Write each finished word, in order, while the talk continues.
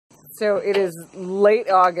So it is late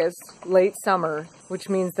August, late summer, which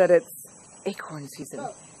means that it's acorn season.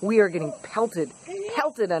 We are getting pelted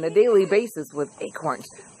on a daily basis with acorns.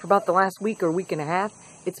 For about the last week or week and a half,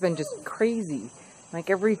 it's been just crazy. Like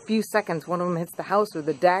every few seconds, one of them hits the house or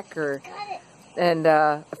the deck, and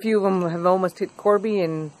a few of them have almost hit Corby,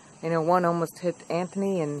 and one almost hit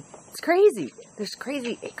Anthony, and it's crazy. There's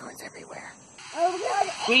crazy acorns everywhere.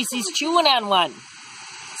 Casey's chewing on one.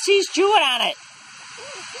 She's chewing on it.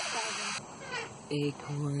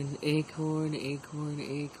 Acorn, acorn, acorn,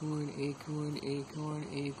 acorn, acorn, acorn,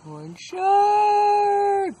 acorn,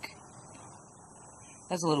 shark!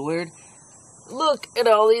 That's a little weird. Look at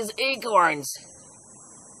all these acorns.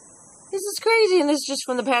 This is crazy, and this is just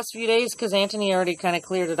from the past few days because Anthony already kind of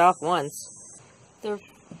cleared it off once. They're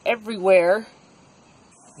everywhere.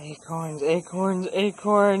 Acorns, acorns,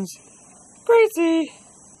 acorns. Crazy.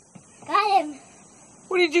 Got him.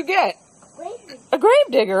 What did you get? A grave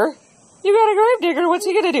digger? You got a grave digger. What's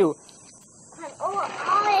he gonna do?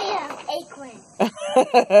 Acorn.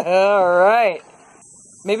 All right.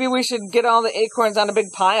 Maybe we should get all the acorns on a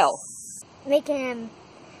big pile. Making him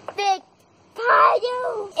big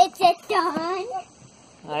pile. Is it done?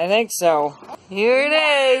 I think so. Here it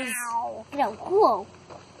is. No, cool.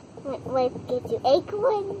 Let's get you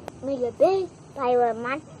acorn. Make a big pile of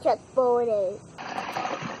matcha boulders.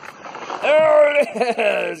 There it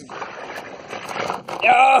is.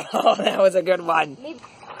 Oh, that was a good one.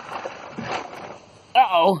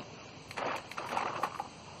 Uh-oh.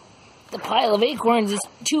 The pile of acorns is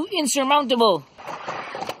too insurmountable.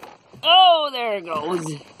 Oh, there it goes.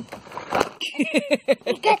 You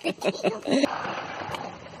got the key.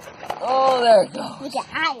 Oh, there it goes. We get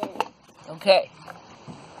higher. Okay.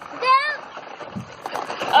 Go.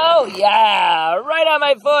 Oh, yeah. Right on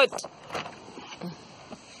my foot.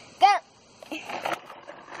 Go.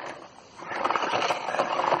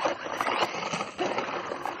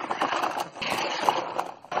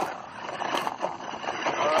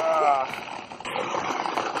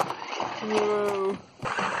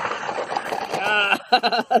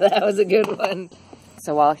 That was a good one.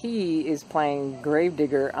 So while he is playing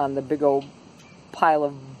gravedigger on the big old pile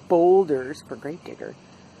of boulders for gravedigger,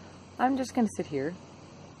 I'm just going to sit here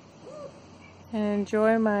and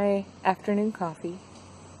enjoy my afternoon coffee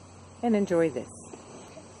and enjoy this.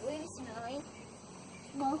 What are you smelling?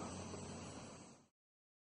 Smoke.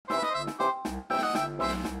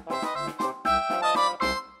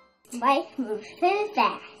 Life moves very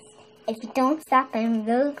fast. If you don't stop and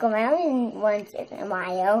look around once in a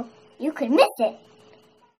while, you could miss it.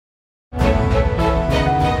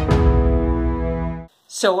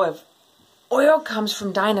 So if oil comes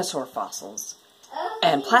from dinosaur fossils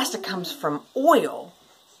and plastic comes from oil,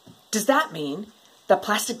 does that mean that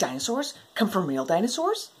plastic dinosaurs come from real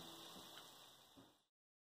dinosaurs?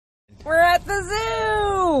 We're at the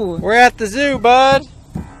zoo! We're at the zoo, bud.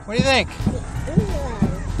 What do you think? What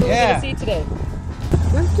are we Yeah. going to see today?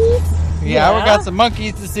 Monkeys? Yeah, we got some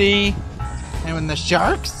monkeys to see. And when the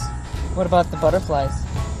sharks? What about the butterflies?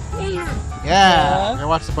 Yeah, we're gonna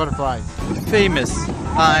watch the butterflies. Famous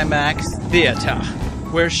IMAX Theater,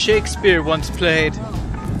 where Shakespeare once played.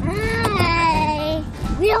 Hi!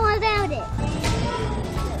 We know about it.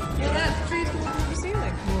 Yeah, that tree's going through the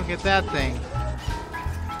ceiling. Look at that thing.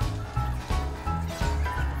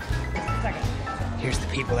 Here's the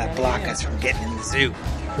people that block us from getting in the zoo.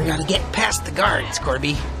 We gotta get past the guards,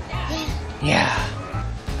 Corby. Yeah.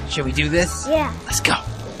 Should we do this? Yeah. Let's go.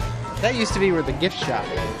 That used to be where the gift shop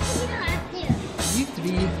is. Used to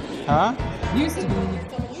be. Huh? Used to be.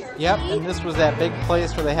 Yep, and this was that big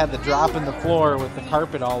place where they had the drop in the floor with the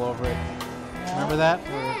carpet all over it. Remember that?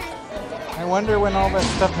 I wonder when all that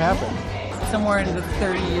stuff happened. Somewhere in the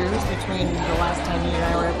 30 years between the last time you and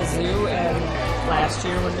I were at the zoo and last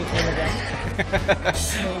year when we came again.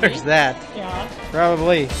 There's that. Yeah,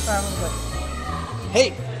 Probably. probably.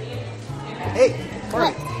 Hey! Hey!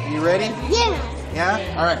 Corey, you ready? Yeah. Yeah?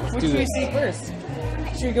 Alright, let's Which do should we this. see first?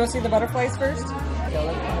 Should we go see the butterflies first?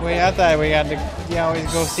 Wait, I thought we had to always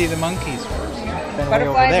go see the monkeys first. Then way over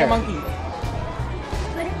Butterflies there. or monkeys?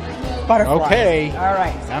 Butterflies. Okay. All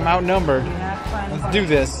right. I'm outnumbered. Have fun. Let's do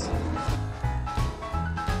this.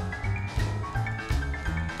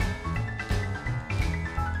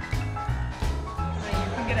 You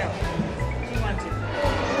can get out if you want to.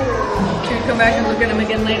 Should we come back and look at them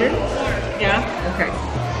again later? Yeah? Okay.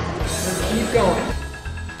 Let's keep going.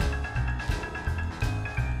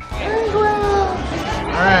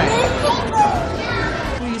 Alright.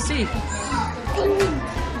 What do you see? Penguin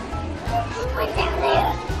down there.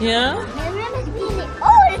 Yeah? I remember seeing it.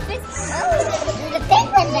 Oh, there's a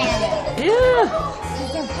penguin down there. Yeah.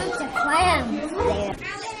 There's a bunch of clams there.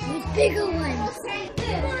 bigger ones.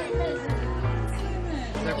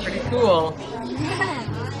 They're pretty cool.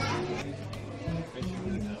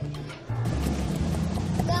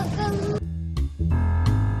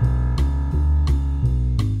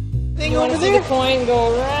 Thing You want over to see there? the coin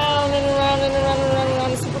go around and around and around and around and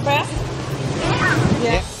around super fast? Yeah.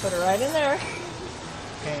 Yeah. Put it right in there.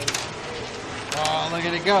 Okay. Oh, look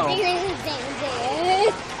at it go. Let it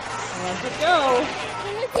go.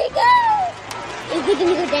 Let it go. Is it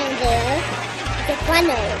gonna go down there? It's a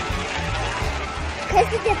funnel. Because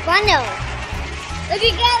it's a funnel. Let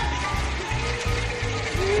it go.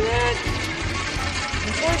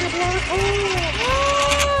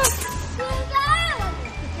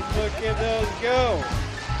 Look at those go.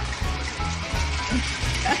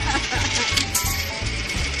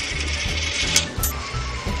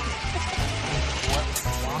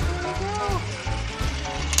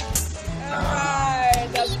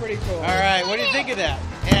 Alright, that's pretty cool. All right, what do you think of that?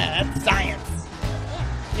 Yeah, that's science.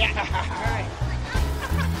 Yeah. Alright.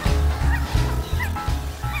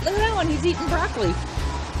 Look at that one, he's eating broccoli.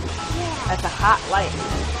 That's a hot light.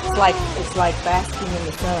 It's like basking in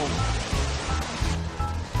the sun.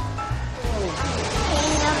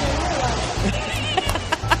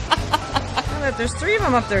 Look, there's 3 of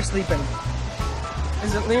them up there sleeping.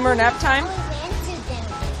 Is it lemur nap time?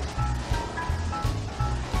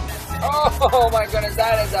 Oh my goodness,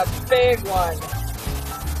 that is a big one.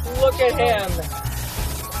 Look at him.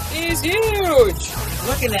 He's huge.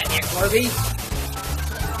 Looking at you, Corby.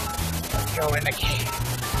 Let's go in the cave.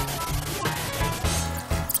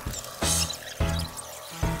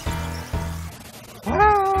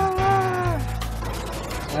 Ah!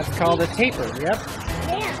 That's called a taper, yep.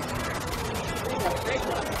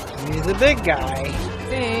 He's a big guy. I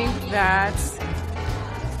think that's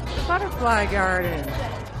the butterfly garden.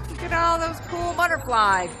 Look at all those cool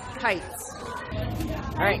butterfly kites.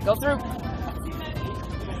 All right, go through.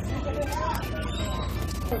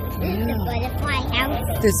 This is the butterfly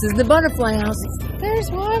house. This is the butterfly house. There's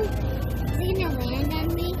one. Is he gonna land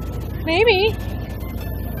on me? Maybe,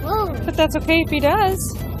 Whoa. but that's okay if he does.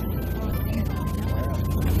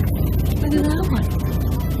 Look at that one.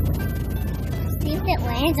 See if it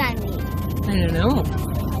lands on me. I don't know.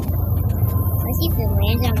 Let's see if it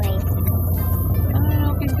lands on me. I don't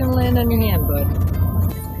know if he's gonna land on your hand, bud.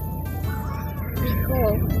 Pretty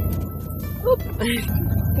cool.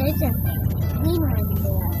 There's a green one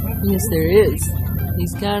there. Yes, there is.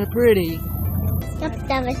 He's kind of pretty.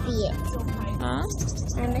 That must be it. Huh?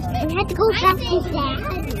 I have to go back to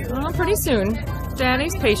Dad. Well, pretty soon.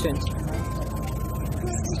 Daddy's patient.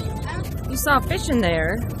 You saw a fish in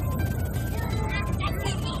there.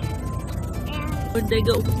 Where'd they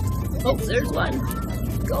go? Oh, there's one.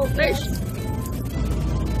 Goldfish.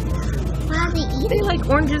 Wow, they eat They like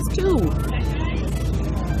oranges too.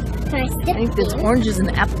 I I think there's oranges in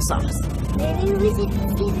the applesauce. Maybe we should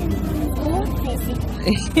see the goldfish.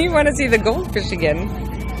 You want to see the goldfish again?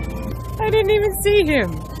 I didn't even see him.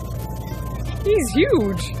 He's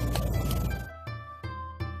huge.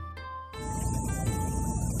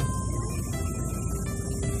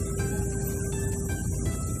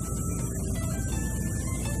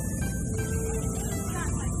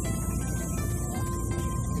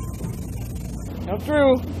 Go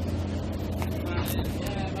through. Am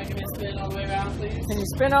I going to spin all the way around, please? Can you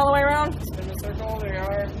spin all the way around? Spin the circle, there you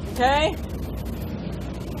are. Okay.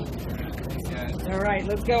 All right,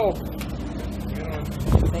 let's go. Good one.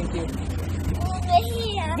 Thank you. Over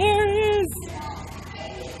here. There it is.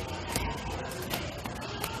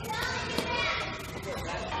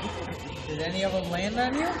 Did any of them land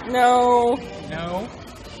on you? No, No.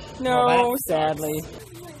 no, Well, that sadly.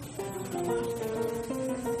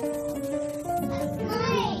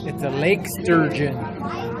 It's a lake sturgeon.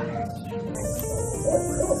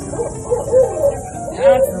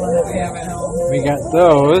 That's the one that we have at home. We got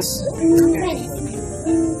those.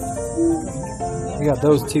 We got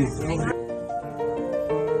those too.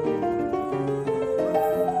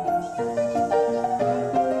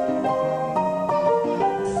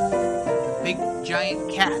 Big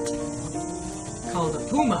giant cat. Called a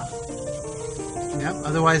puma. Yep,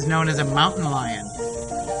 otherwise known as a mountain lion.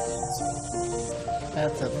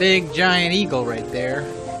 That's a big giant eagle right there.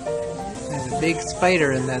 There's a big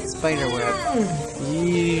spider in that spider web.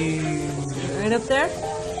 Yeah. Right up there?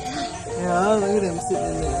 Yeah, look at him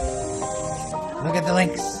sitting in there. Look at the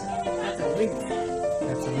lynx. That's a lynx.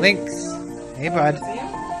 That's a lynx. Hey, bud. See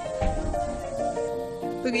him?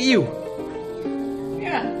 Look at you.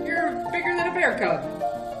 Yeah, you're bigger than a bear cub.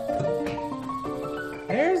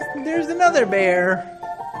 There's another bear.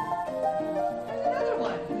 Another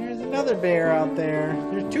one. There's another bear out there.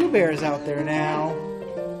 There's 2 bears out there now.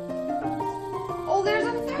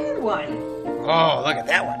 one. Oh, look at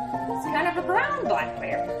that one. It's kind of a brown black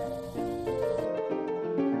bear.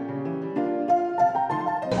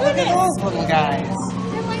 Look at those little guys.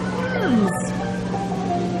 They're like worms.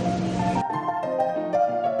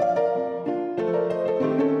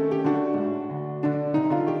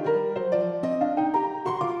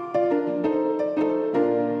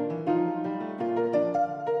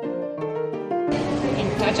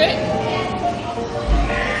 Touch it?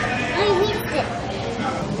 I missed it.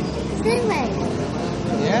 Good one.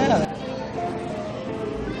 Yeah.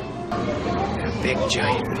 Big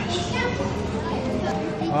giant fish.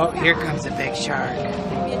 Oh, here comes a big shark.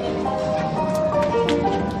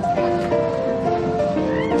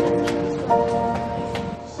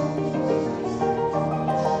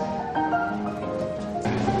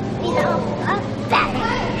 He's all up back.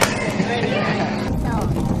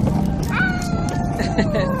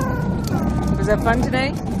 Was that fun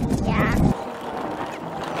today? Yeah.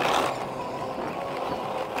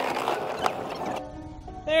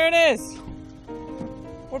 There it is.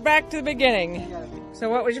 We're back to the beginning. So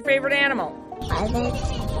what was your favorite animal? I like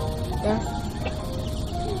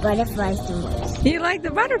the butterflies the most. You like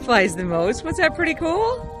the butterflies the most? Was that pretty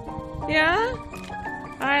cool? Yeah?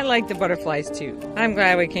 I like the butterflies too. I'm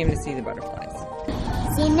glad we came to see the butterflies.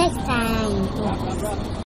 See you next time.